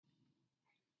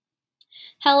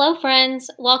Hello, friends.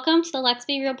 Welcome to the Let's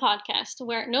Be Real podcast,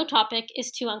 where no topic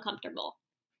is too uncomfortable.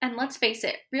 And let's face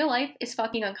it, real life is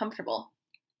fucking uncomfortable.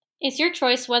 It's your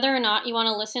choice whether or not you want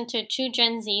to listen to two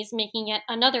Gen Zs making yet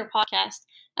another podcast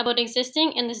about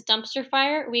existing in this dumpster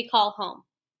fire we call home.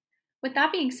 With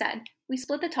that being said, we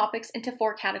split the topics into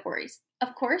 4 categories.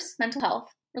 Of course, mental health,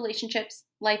 relationships,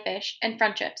 life-ish, and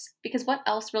friendships, because what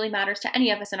else really matters to any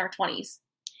of us in our 20s?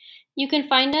 You can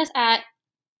find us at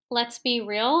Let's Be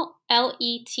Real,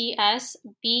 LETSBER,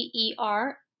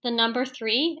 the number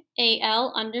 3,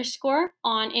 AL _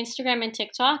 on Instagram and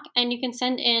TikTok, and you can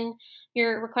send in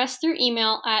your request through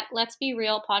email at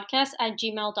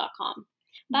letsberealpodcast@gmail.com.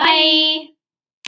 Bye!